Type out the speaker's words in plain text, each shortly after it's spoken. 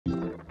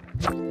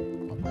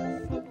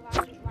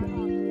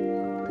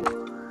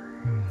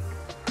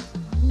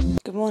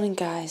Morning,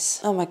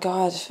 guys. Oh my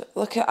God,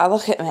 look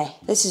at me.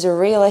 This is a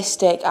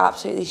realistic,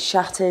 absolutely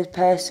shattered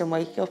person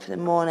waking up in the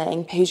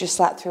morning who just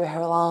slept through her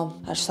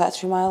alarm. I just slept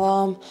through my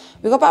alarm.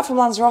 We got back from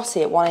Lanzarote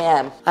at 1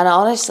 a.m. and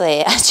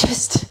honestly, I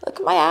just, look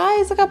at my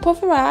eyes, look how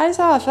puffy my eyes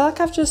are. I feel like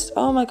I've just,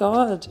 oh my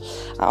God.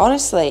 I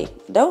honestly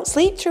don't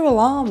sleep through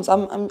alarms.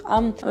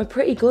 I'm a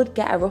pretty good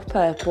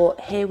getter-upper, but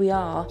here we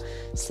are,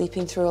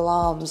 sleeping through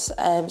alarms.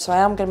 So I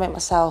am gonna make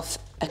myself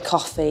a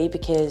coffee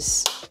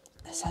because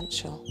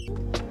essential.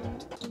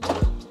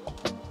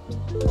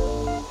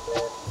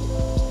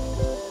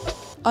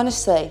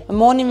 Honestly, my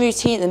morning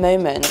routine at the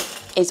moment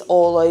is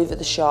all over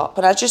the shop,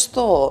 but I just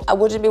thought I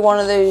wouldn't be one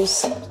of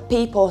those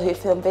people who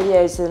film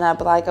videos and I'd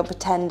be like, I'll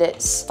pretend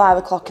it's 5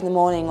 o'clock in the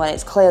morning when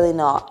it's clearly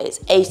not. It's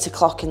 8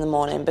 o'clock in the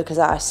morning because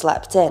I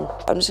slept in.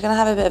 I'm just gonna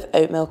have a bit of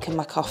oat milk in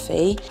my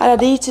coffee. And I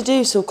need to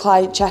do some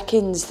client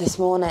check-ins this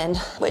morning,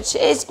 which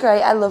is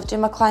great. I love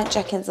doing my client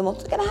check-ins. I'm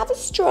also gonna have a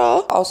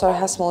straw. Oh, sorry,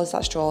 how small is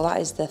that straw? That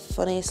is the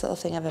funniest little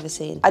thing I've ever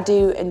seen. I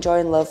do enjoy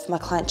and love my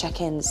client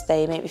check-ins.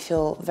 They make me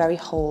feel very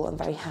whole and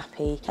very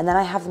happy. And then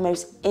I have the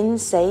most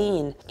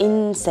insane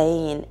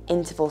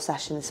interval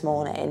session this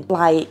morning.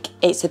 Like,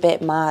 it's a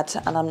bit mad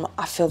and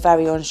I feel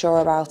very unsure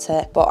about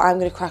it, but I'm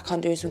gonna crack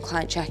on doing some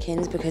client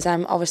check-ins because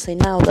I'm obviously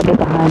now a little bit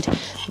behind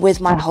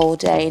with my whole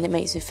day and it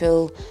makes me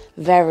feel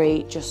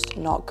very just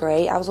not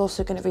great. I was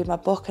also gonna read my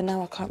book and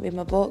now I can't read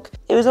my book.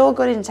 It was all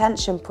good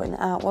intention putting it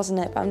out, wasn't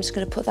it? But I'm just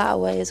gonna put that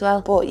away as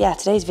well. But yeah,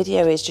 today's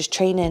video is just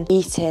training,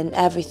 eating,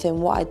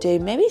 everything, what I do.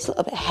 Maybe it's a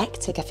little bit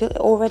hectic. I feel it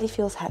already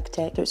feels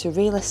hectic. So it's a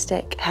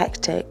realistic,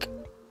 hectic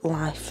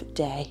life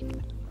day.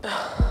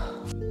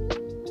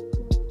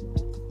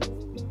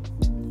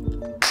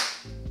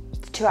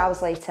 2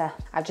 hours later,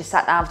 I've just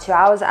sat down for 2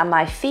 hours and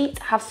my feet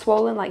have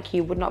swollen like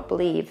you would not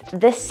believe.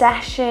 This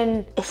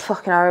session is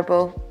fucking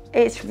horrible.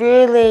 It's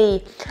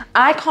really,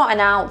 I can't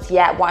announce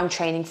yet what I'm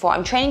training for.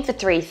 I'm training for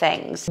 3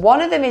 things.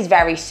 One of them is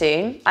very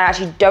soon. I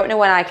actually don't know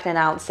when I can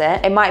announce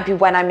it. It might be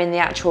when I'm in the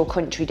actual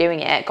country doing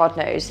it, God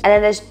knows. And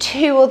then there's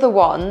 2 other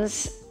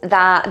ones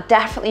that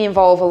definitely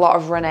involve a lot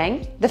of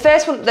running. The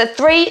first one, the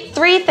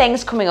three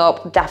things coming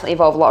up definitely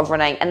involve a lot of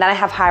running. And then I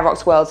have High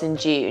Rocks Worlds in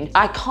June.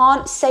 I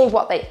can't say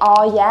what they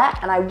are yet,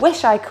 and I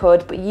wish I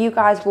could, but you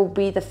guys will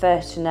be the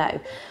first to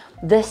know.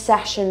 This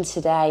session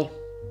today,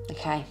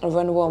 okay, I'll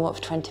run a warm up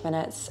for 20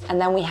 minutes,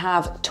 and then we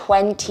have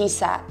 20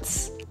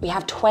 sets. We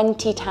have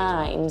 20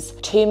 times,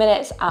 2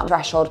 minutes at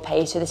threshold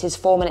pace, so this is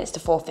 4 minutes to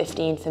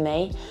 4:15 for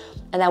me.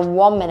 And then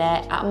 1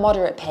 minute at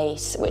moderate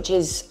pace, which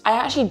is, I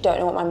actually don't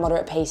know what my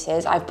moderate pace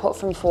is. I've put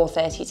from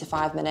 4:30 to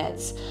 5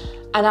 minutes.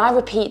 And I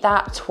repeat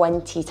that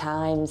 20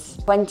 times,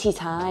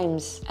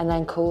 and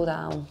then cool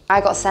down.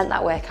 I got sent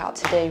that workout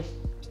to do.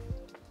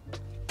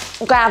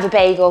 I'm gonna have a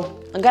bagel.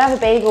 I'm gonna have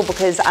a bagel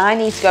because I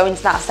need to go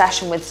into that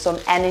session with some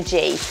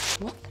energy.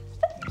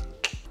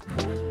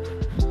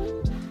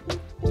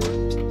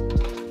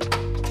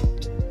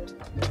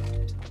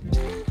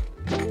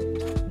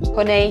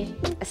 What honey,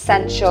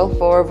 essential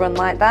for a run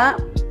like that.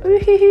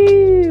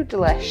 Woohoo,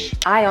 delish.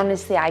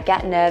 I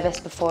get nervous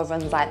before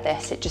runs like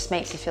this. It just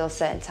makes me feel a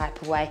certain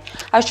type of way.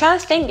 I was trying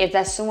to think if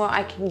there's somewhere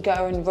I can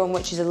go and run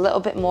which is a little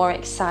bit more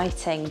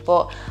exciting,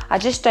 but I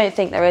just don't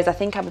think there is. I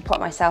think I would put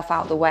myself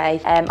out of the way.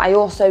 I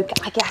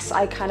guess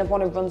I kind of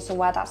want to run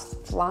somewhere that's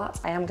flat.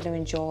 I am going to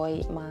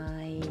enjoy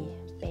my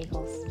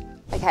bagels.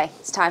 Okay,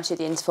 it's time to do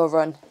the interval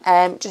run.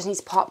 Just need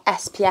to pop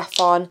SPF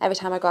on. Every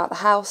time I go out the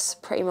house,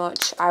 pretty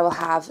much, I will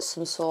have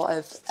some sort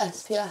of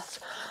SPF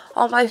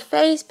on my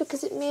face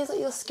because it means that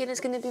your skin is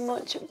going to be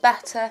much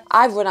better.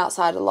 I run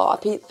outside a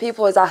lot.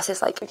 People always ask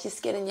this, like, with your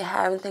skin and your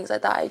hair and things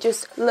like that. It's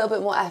just a little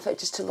bit more effort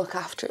just to look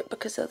after it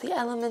because of the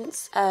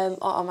elements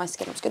on my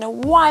skin. I'm just going to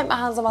wipe my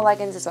hands on my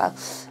leggings as well.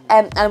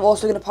 And I'm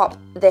also going to pop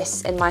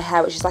this in my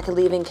hair, which is like a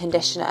leave-in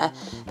conditioner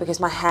because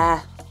my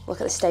hair, look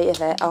at the state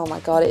of it. Oh my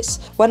God, it's,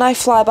 when I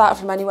fly back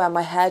from anywhere,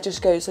 my hair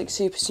just goes like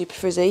super, super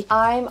frizzy.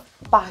 I'm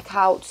back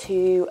out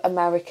to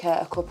America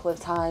a couple of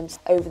times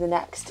over the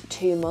next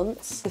 2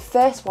 months. The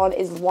first one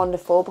is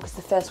wonderful because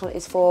the first one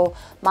is for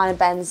mine and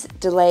Ben's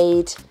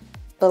delayed,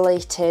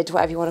 belated,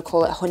 whatever you want to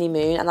call it,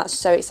 honeymoon, and that's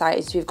so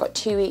exciting. So we've got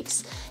 2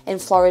 weeks in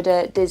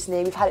Florida,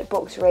 Disney. We've had it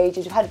booked for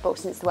ages. We've had it booked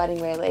since the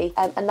wedding, really.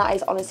 And that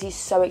is honestly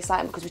so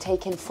exciting because we're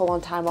taking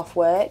full-on time off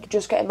work.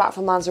 Just getting back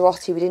from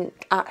Lanzarote, we didn't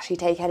actually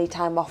take any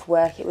time off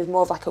work. It was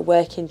more of like a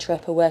working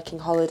trip, a working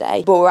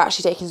holiday, but we're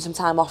actually taking some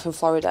time off in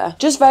Florida.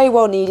 Just very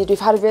well needed. We've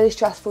had a really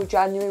stressful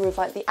January with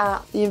like the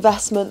app, the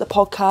investment, the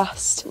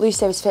podcast, Loose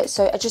Davis Fit.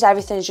 So just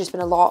everything has just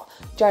been a lot.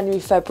 January,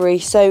 February.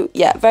 So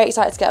yeah, very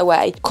excited to get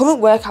away.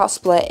 Current workout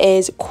split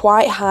is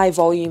quite high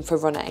volume for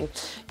running.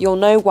 You'll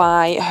know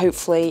why,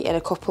 hopefully, in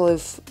a couple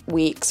of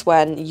weeks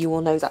when you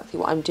will know exactly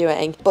what I'm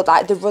doing. But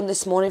like the run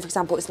this morning, for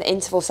example, it's an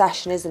interval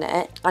session, isn't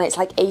it? And it's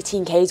like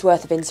 18Ks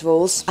worth of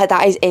intervals. Like,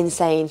 that is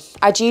insane.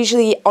 I'd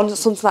usually, on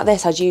something like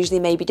this, I'd usually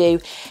maybe do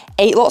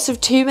 8 lots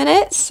of 2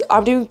 minutes.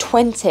 I'm doing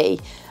 20.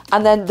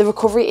 And then the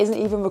recovery isn't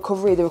even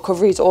recovery. The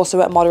recovery is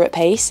also at moderate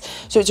pace.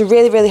 So it's a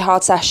really, really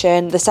hard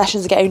session. The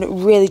sessions are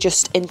getting really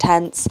just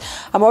intense.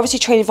 I'm obviously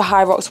training for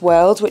High Rocks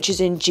World, which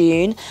is in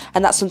June.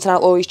 And that's something I'll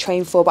always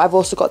train for. But I've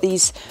also got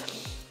these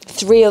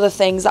 3 other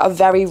things that are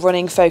very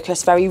running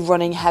focused, very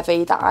running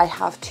heavy, that I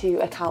have to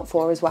account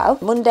for as well.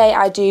 Monday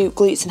I do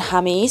glutes and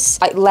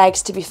hammies, like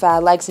legs, to be fair,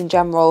 legs in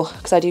general,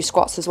 because I do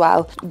squats as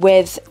well,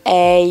 with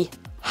a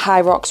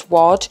High Rocks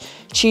WOD.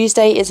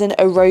 Tuesday is an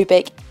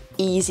aerobic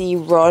easy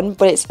run,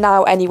 but it's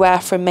now anywhere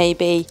from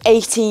maybe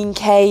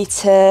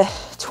 18k to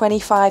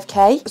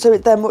 25k, so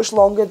they're much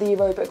longer, the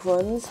aerobic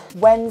runs.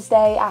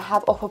 Wednesday I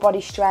have upper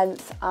body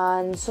strength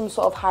and some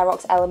sort of High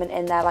Rocks element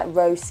in there, like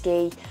row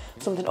ski,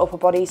 something upper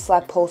body,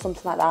 sled pull,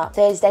 something like that.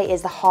 Thursday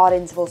is the hard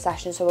interval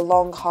session, so a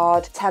long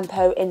hard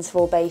tempo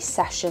interval based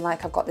session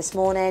like I've got this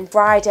morning.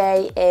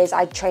 Friday is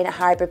I train at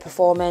Hybrid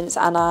Performance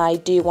and I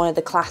do one of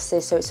the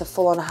classes, so it's a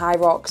full on High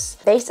Rocks.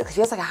 Basically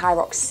feels like a High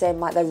Rocks sim,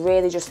 like they're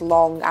really just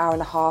long,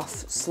 hour-and-a-half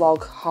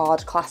slog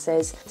hard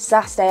classes.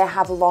 Saturday I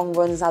have long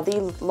runs. Now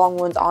these long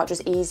runs aren't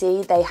just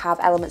easy, they have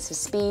elements of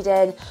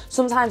speeding.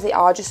 Sometimes they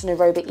are just an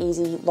aerobic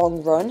easy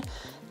long run.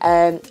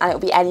 And it'll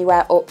be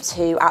anywhere up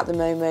to, at the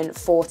moment,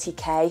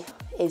 40k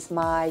is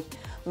my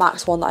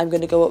max one that I'm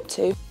going to go up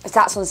to. So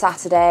that's on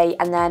Saturday,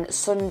 and then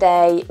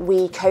Sunday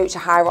we coach a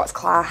High Rocks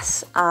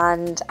class,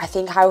 and I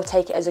think I will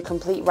take it as a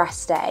complete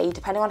rest day,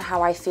 depending on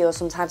how I feel.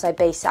 Sometimes I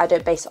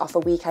don't base it off a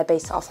week, I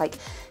base it off like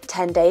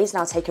 10 days, and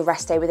I'll take a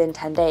rest day within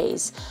 10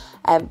 days.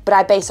 But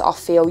I base it off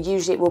feel.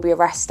 Usually it will be a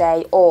rest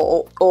day,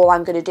 or all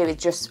I'm going to do is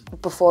just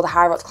before the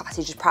High Rocks class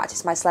is just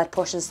practice my sled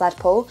push and sled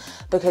pull,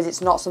 because it's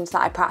not something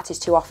that I practice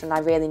too often. I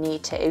really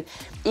need to.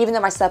 Even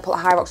though my sled pull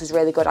at High Rocks was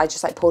really good, I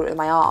just like pulled it with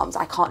my arms.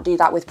 I can't do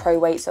that with pro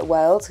weights at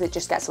Worlds because it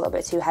just gets a little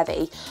bit too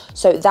heavy.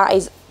 So that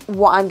is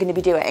what I'm going to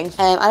be doing.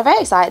 I'm very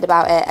excited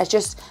about it. It's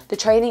just, the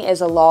training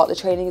is a lot. The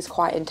training is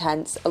quite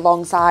intense,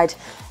 alongside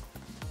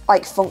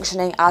like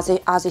functioning as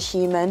a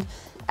human.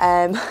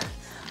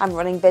 I'm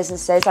running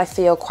businesses, I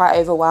feel quite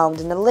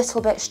overwhelmed and a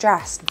little bit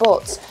stressed,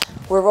 but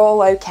we're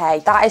all okay.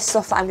 That is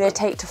stuff that I'm going to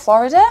take to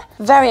Florida.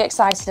 Very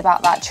excited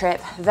about that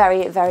trip.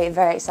 Very, very,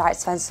 very excited to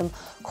spend some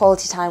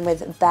quality time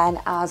with Ben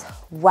as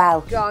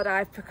well. God,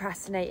 I've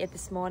procrastinated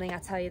this morning, I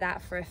tell you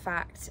that for a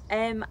fact.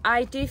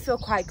 I do feel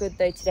quite good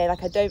though today.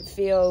 Like I don't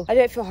feel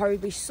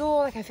horribly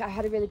sore. Like I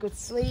had a really good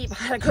sleep.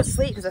 I had a good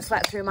sleep because I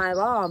slept through my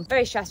alarm.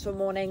 Very stressful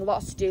morning,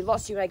 lots to do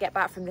when I get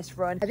back from this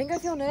run. I think I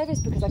feel nervous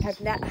because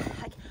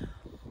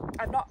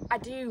I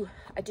do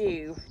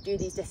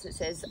these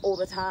distances all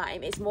the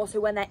time. It's more so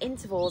when they're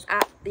intervals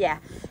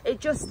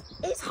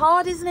it's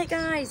hard, isn't it,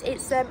 guys?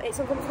 It's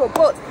uncomfortable.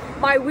 But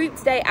my Whoop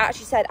today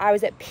actually said I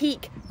was at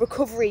peak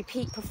recovery,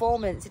 peak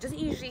performance. It doesn't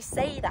usually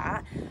say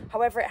that,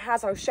 however it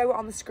has. I'll show it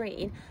on the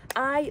screen.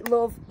 I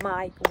love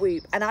my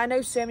Whoop, and I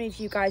know so many of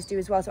you guys do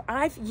as well. So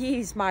I've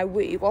used my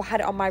Whoop, or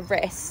had it on my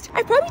wrist.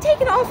 I've probably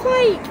taken it off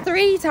like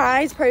 3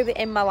 times probably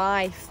in my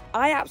life.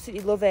 I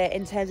absolutely love it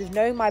in terms of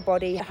knowing my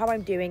body, how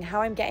I'm doing,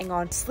 how I'm getting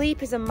on.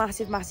 Sleep is a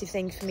massive, massive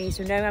thing for me.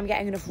 So knowing I'm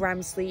getting enough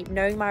REM sleep,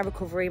 knowing my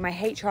recovery, my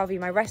HRV,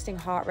 my resting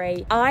heart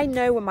rate. I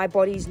know when my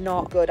body's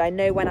not good. I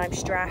know when I'm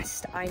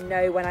stressed. I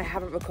know when I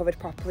haven't recovered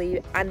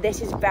properly. And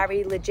this is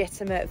very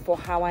legitimate for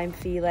how I'm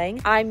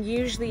feeling. I'm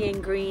usually in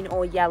green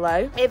or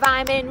yellow. If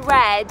I'm in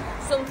red,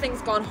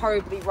 something's gone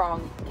horribly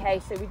wrong.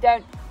 Okay, so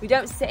we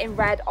don't sit in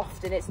red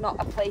often. It's not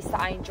a place that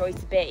I enjoy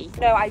to be.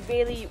 No, I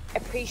really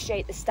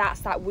appreciate the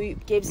stats that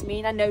Whoop gives me,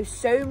 and I know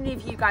so many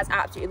of you guys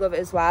absolutely love it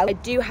as well. I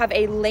do have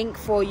a link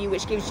for you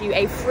which gives you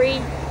a free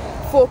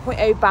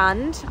 4.0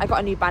 band. I got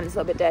a new band, it's a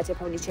little bit dirty, I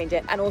probably need to change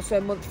it, and also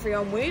a month free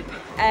on Whoop.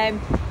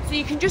 So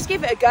you can just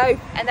give it a go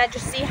and then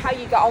just see how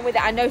you get on with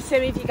it. I know so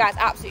many of you guys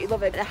absolutely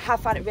love it and I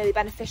have found it really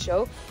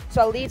beneficial.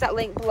 So I'll leave that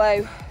link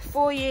below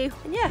for you,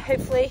 and yeah,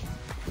 hopefully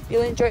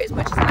you'll enjoy it as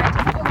much as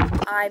I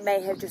do. I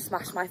may have just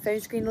smashed my phone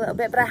screen a little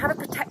bit, but I have a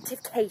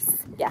protective case.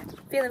 Yeah,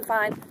 feeling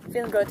fine,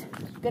 feeling good,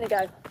 gonna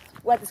go.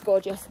 Weather's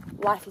gorgeous,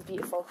 life is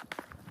beautiful,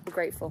 we're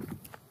grateful.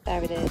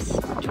 There it is,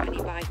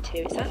 20 by 2.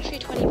 It's actually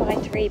 20 by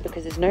 3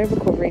 because there's no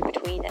recovery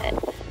between it,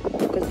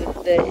 because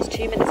it's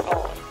 2 minutes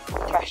on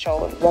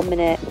threshold, 1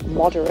 minute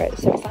moderate,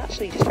 so it's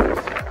actually just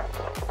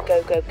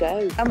go, go,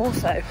 go.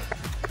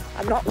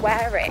 I'm not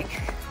wearing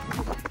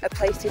a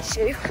plated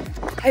shoe.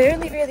 I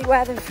only really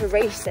wear them for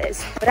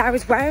races, but I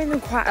was wearing them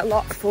quite a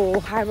lot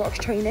for High Rocks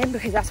training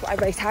because that's what I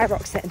race High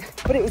Rocks in.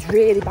 But it was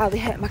really badly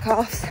hitting my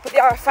calves. But they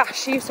are a fast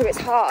shoe, so it's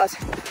hard.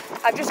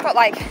 I've just got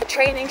like a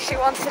training shoe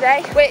on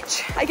today,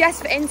 which I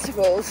guess for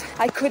intervals,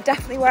 I could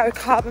definitely wear a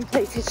carbon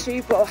plated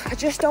shoe, but I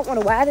just don't want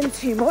to wear them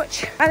too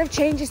much. Kind of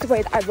changes the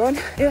way that I run.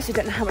 I also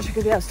don't know how much I'm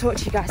going to be able to talk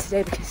to you guys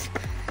today because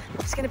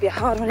it's going to be a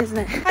hard one, isn't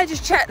it? I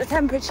just checked the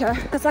temperature.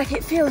 It's like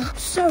it feels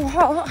so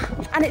hot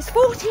and it's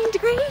 14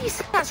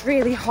 degrees. That's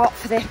really hot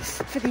for the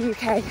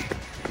UK. I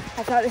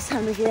feel like this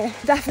time of year.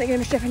 Definitely going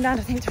to be stripping down,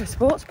 I think, to a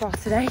sports bra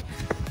today.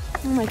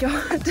 Oh my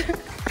God.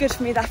 Good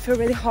for me that I feel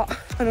really hot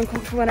and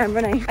uncomfortable when I'm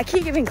running. I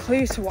keep giving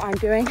clues to what I'm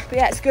doing, but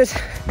yeah, it's good.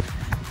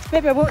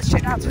 Maybe I will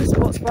strip down to a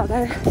sports bra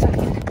then so I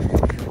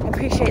can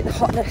appreciate the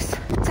hotness.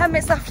 10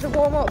 minutes left for the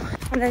warm up.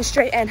 and then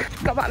straight in.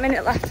 Got about a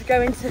minute left to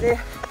go into the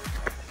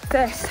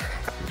first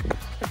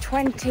of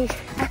 20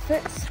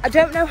 efforts. I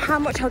don't know how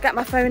much I'll get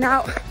my phone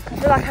out. I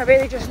feel like I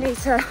really just need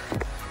to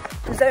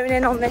zone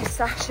in on this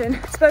session.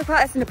 I spoke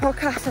about this in the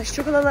podcast. I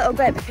struggle a little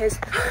bit because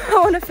I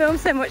want to film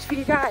so much for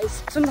you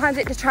guys. Sometimes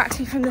it detracts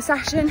me from the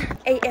session.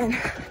 8 in,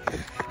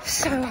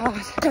 so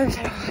hard, so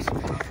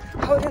hard.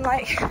 Holding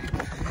like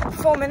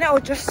 4 minutes or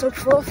just sub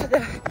 4 for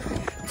the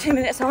 2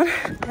 minutes on,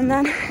 and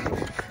then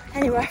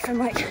anywhere from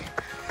like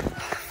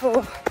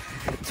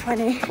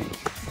 4:20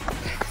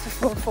 to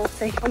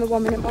 4:40 on the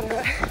 1 minute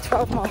moderate.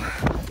 12 more.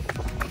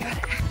 Got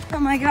it. Oh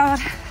my god.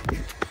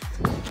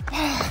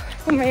 Oh,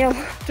 unreal.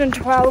 Done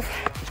 12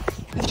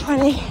 of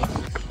 20.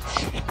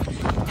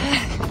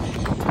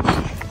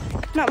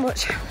 Not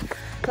much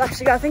left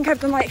to go. I think I've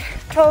done like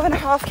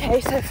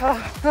 12.5k so far.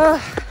 Oh,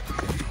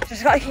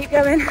 just gotta keep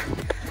going.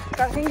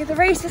 Gotta think of the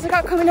races I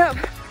got coming up.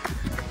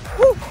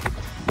 Whew.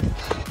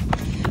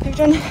 I've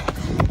done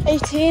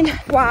 18.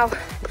 Wow.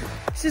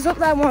 This is up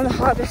there one of the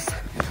hardest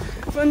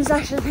run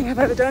sessions I think I've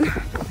ever done.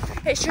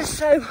 It's just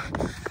so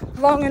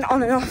long and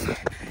on and off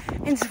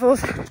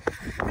intervals.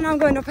 And now I'm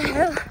going up a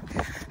hill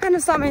and I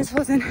start my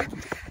intervals in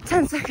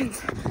 10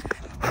 seconds.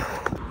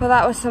 Well,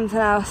 that was something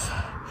else.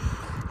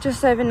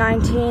 Just over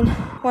 19,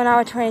 1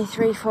 hour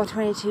 23,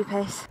 4:22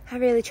 pace. I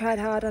really tried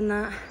hard on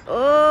that.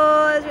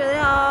 Oh, it's really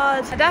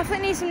hard. I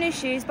definitely need some new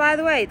shoes, by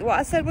the way. What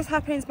I said was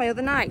happening to my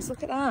other Nikes.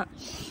 Look at that.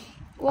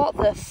 What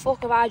the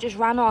fuck have I just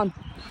ran on?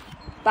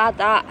 Bad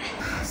that.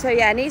 So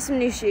yeah, I need some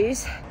new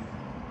shoes.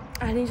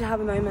 I need to have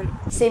a moment.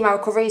 See, my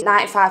recovery is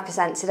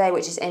 95% today,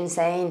 which is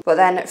insane. But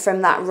then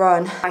from that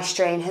run, my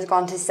strain has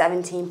gone to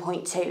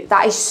 17.2.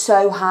 That is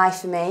so high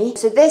for me.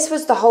 So this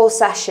was the whole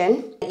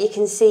session. You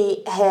can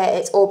see here,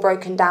 it's all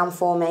broken down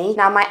for me.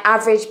 Now, my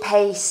average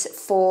pace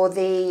for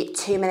the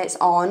 2 minutes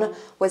on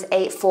was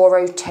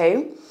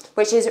 8:4:02.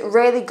 Which is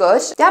really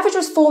good. The average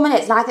was 4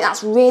 minutes, and I think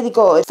that's really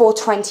good for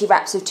 20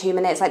 reps of 2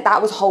 minutes. Like,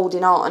 that was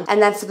holding on.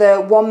 And then for the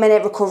 1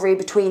 minute recovery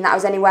between, that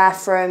was anywhere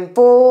from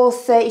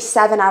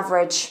 4:37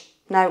 average.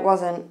 No, it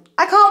wasn't.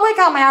 I can't work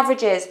out my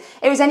averages.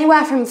 It was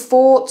anywhere from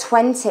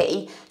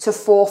 4:20 to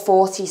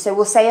 4:40, so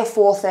we'll say a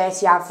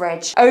 4:30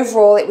 average.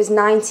 Overall, it was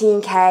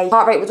 19k,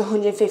 heart rate was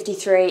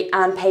 153,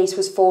 and pace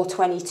was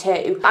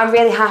 4:22. I'm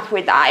really happy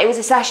with that. It was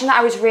a session that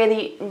I was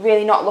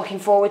really not looking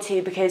forward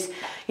to, because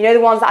you know the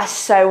ones that are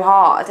so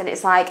hard, and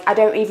it's like, I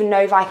don't even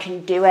know if I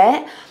can do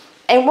it.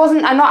 It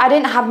wasn't, I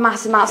didn't have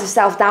massive amounts of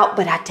self-doubt,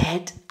 but I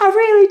did. I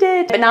really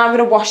did. But now I'm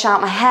gonna wash out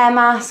my hair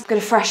mask, I'm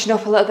gonna freshen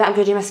up a little bit, I'm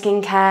gonna do my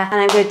skincare, and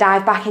I'm gonna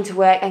dive back into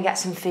work and get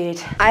some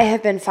food. I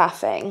have been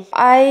faffing.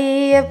 I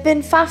have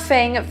been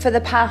faffing for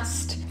the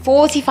past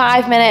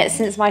 45 minutes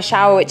since my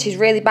shower, which is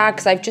really bad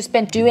because I've just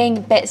been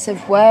doing bits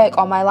of work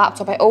on my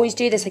laptop. I always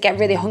do this, I get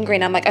really hungry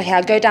and I'm like, okay,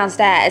 I'll go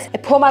downstairs. I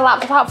pull my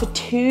laptop out for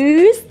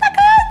 2 seconds.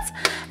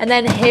 And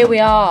then here we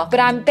are. But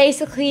I'm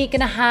basically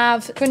gonna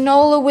have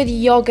granola with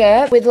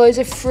yogurt, with loads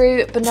of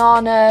fruit,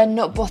 banana,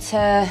 nut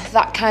butter,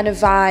 that kind of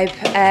vibe.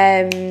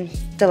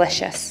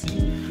 Delicious.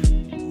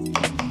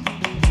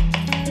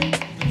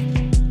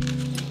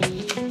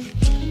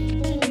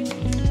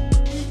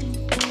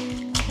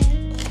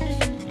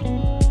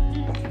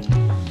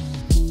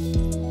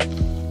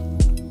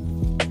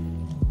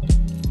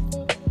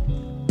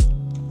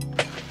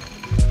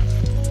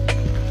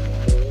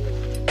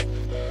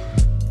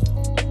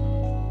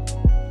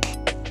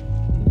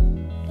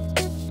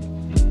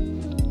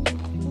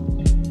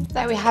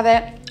 There we have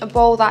it, a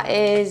bowl that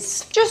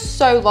is just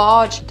so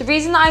large. The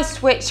reason that I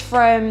switched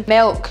from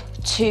milk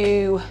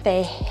to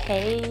the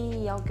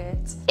Hiiii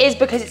yogurt is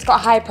because it's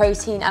got high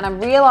protein, and I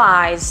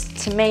realised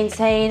to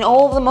maintain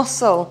all the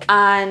muscle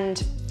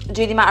and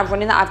do the amount of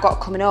running that I've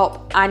got coming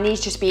up, I need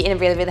to just be eating a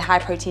really high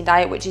protein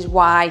diet, which is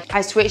why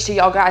I switched to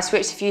yogurt. I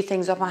switched a few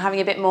things up. I'm having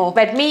a bit more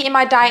red meat in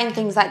my diet and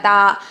things like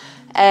that.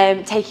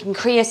 Taking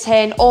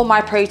creatine, all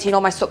my protein,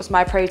 all my supplements,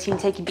 my protein,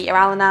 taking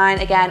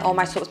beta-alanine, again, all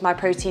my supplements, my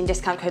protein,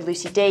 discount code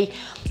Lucy D.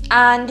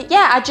 And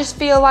yeah, I just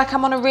feel like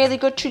I'm on a really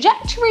good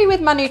trajectory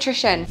with my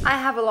nutrition. I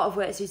have a lot of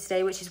work to do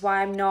today, which is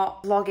why I'm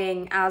not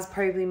vlogging as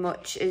probably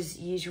much as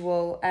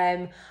usual.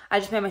 I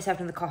just made myself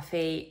another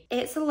coffee.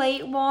 It's a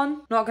late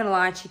one, not gonna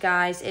lie to you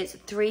guys. It's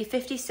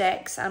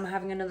 3:56 and I'm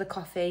having another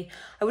coffee.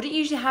 I wouldn't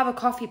usually have a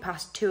coffee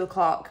past 2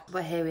 o'clock,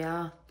 but here we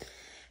are.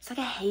 It's like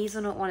a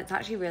hazelnut one. It's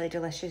actually really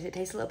delicious. It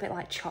tastes a little bit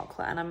like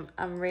chocolate, and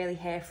I'm really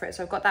here for it.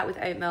 So I've got that with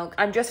oat milk.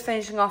 I'm just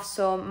finishing off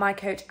some My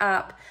Coach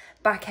app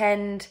back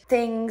end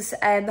things,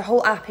 and the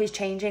whole app is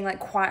changing like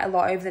quite a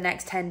lot over the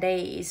next 10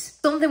 days.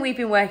 Something we've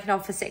been working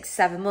on for 6 to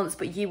 7 months,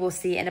 but you will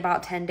see it in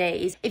about 10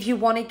 days. If you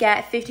want to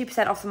get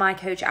 50% off the My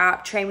Coach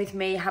app, train with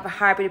me, have a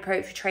hybrid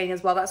approach for training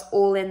as well, that's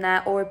all in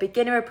there, or a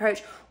beginner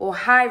approach, or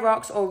high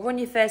rocks, or run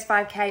your first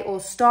 5k, or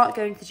start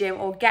going to the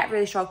gym, or get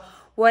really strong.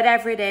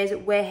 Whatever it is,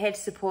 we're here to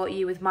support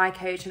you with My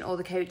Coach and all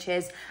the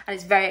coaches, and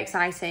it's very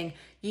exciting.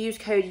 use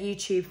code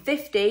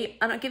YouTube50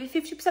 and I'll give you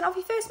 50% off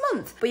your first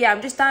month. But yeah,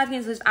 I'm just diving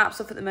into those app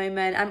stuff at the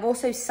moment. I'm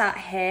also sat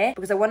here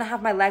because I want to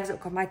have my legs up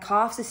because my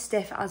calves are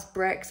stiff as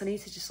bricks. I need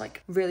to just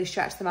like really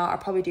stretch them out. I'll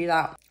probably do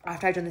that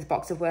after I've done this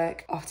box of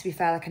work. Oh, to be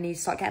fair, like I need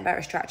to start getting better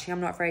at stretching. I'm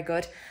not very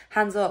good.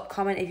 Hands up,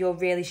 comment if you're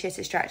really shit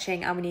at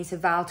stretching, and we need to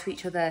vow to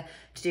each other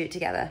to do it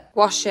together.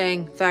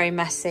 Washing, very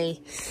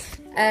messy.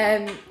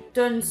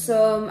 Done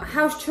some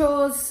house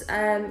chores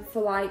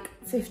for like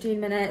 15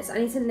 minutes. I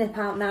need to nip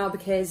out now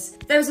because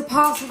there was a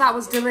parcel that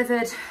was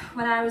delivered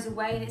when I was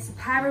away and it's a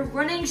pair of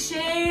running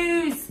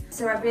shoes.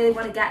 So I really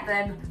want to get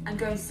them and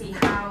go and see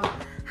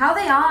how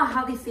they are,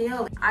 how they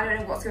feel. I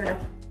don't know what's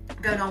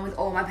going on with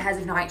all my pairs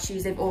of night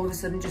shoes. They've all of a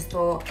sudden just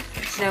thought,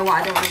 you know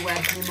what, I don't want to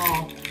work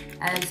anymore.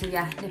 So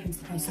yeah, nip into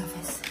the post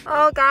office.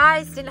 Oh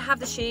guys, didn't have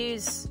the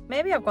shoes.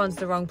 Maybe I've gone to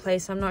the wrong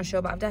place, I'm not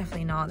sure, but I'm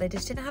definitely not. They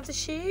just didn't have the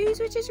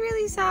shoes, which is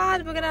really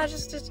sad. We're gonna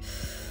just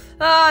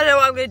oh, I don't know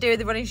what I'm gonna do with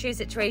the running shoe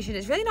situation.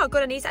 It's really not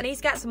good. I need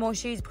to get some more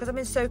shoes because I've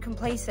been so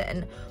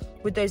complacent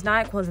with those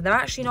Nike ones, and they're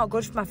actually not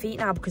good for my feet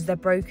now because they're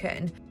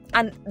broken.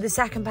 And the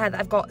second pair that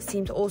I've got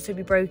seem to also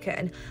be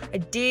broken. I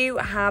do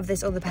have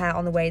this other pair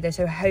on the way though,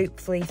 so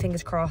hopefully,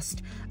 fingers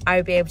crossed,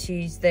 I'll be able to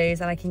use those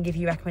and I can give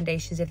you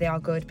recommendations if they are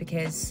good,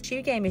 because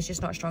shoe game is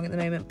just not strong at the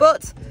moment.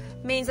 But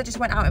means I just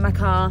went out in my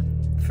car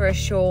for a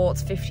short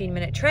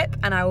 15-minute trip,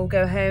 and I will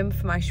go home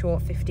for my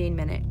short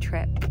 15-minute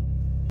trip.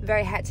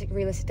 Very hectic,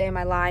 realistic day in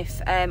my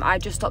life. I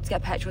just stopped to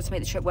get petrol to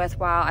make the trip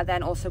worthwhile. I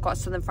then also got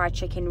Southern Fried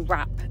Chicken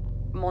wrap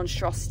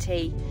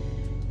monstrosity,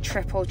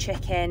 triple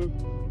chicken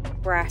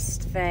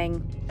breast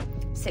thing,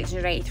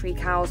 683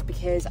 calories,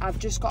 because I've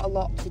just got a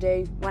lot to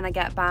do when I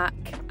get back,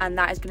 and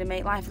that is going to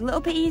make life a little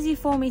bit easier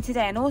for me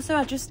today. And also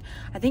I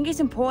think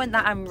it's important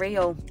that I'm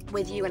real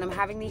with you, and I'm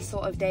having these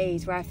sort of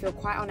days where I feel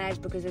quite on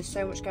edge because there's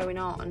so much going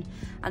on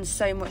and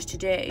so much to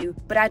do,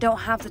 but I don't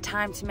have the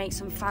time to make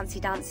some fancy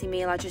dancy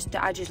meal. I just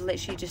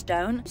literally just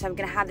don't. So I'm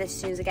gonna have this as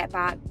soon as I get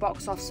back,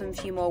 box off some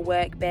few more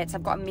work bits.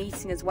 I've got a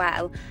meeting as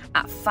well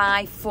at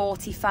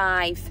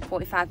 5:45,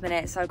 45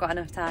 minutes, so I've got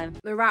enough time.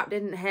 The wrap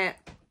didn't hit.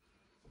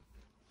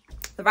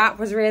 The wrap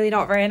was really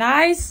not very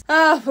nice.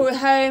 Oh, but we're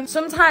home.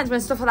 Sometimes when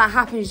stuff like that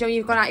happens, you know,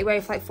 you've gone out your way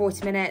for like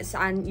 40 minutes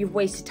and you've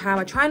wasted time.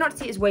 I try not to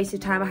see it as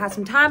wasted time. I had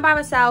some time by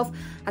myself.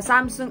 I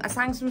sang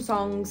some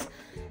songs.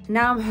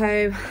 Now I'm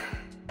home.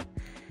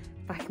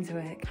 Back into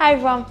work. Hi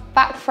everyone,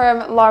 back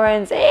from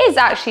Lauren's. It is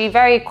actually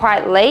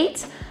quite late.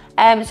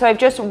 So I've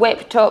just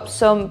whipped up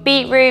some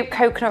beetroot,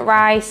 coconut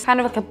rice, kind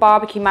of like a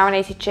barbecue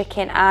marinated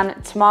chicken,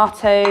 and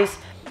tomatoes.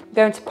 I'm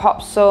going to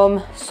pop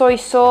some soy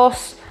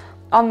sauce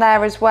on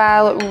there as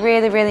well.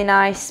 Really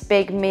nice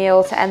big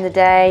meal to end the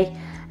day.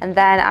 And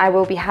then I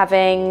will be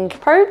having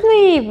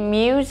probably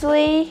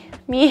muesli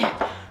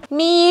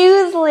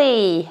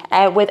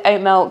with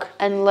oat milk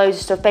and loads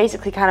of stuff.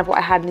 Basically kind of what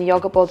I had in the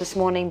yogurt bowl this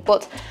morning,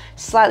 but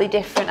slightly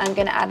different. I'm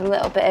gonna add a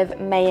little bit of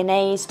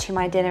mayonnaise to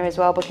my dinner as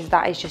well, because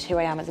that is just who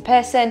I am as a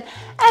person.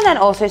 And then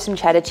also some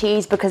cheddar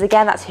cheese, because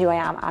again, that's who I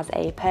am as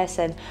a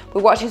person.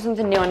 We're watching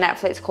something new on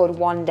Netflix called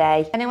One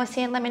Day. Anyone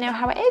see it? Let me know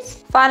how it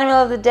is. Final meal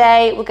of the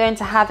day, we're going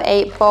to have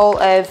a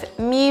bowl of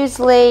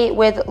muesli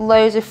with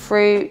loads of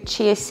fruit,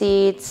 chia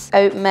seeds,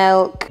 oat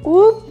milk.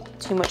 Whoop.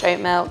 Too much oat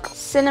milk,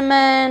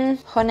 cinnamon,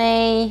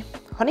 honey.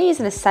 Honey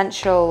is an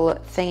essential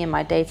thing in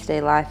my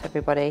day-to-day life,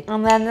 everybody.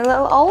 And then the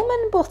little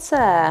almond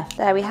butter.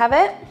 There we have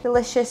it.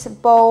 Delicious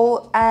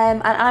bowl.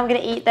 And I'm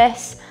gonna eat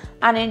this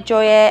and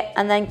enjoy it,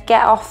 and then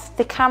get off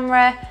the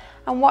camera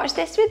and watch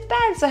this with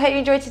Ben. So I hope you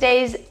enjoyed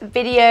today's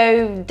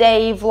video,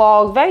 day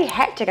vlog. Very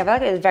hectic. I feel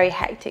like it was a very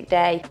hectic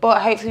day,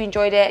 but hopefully you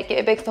enjoyed it. Give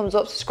it a big thumbs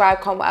up,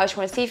 subscribe, comment what else you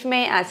want to see from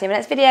me, and I'll see you in my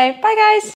next video. Bye guys.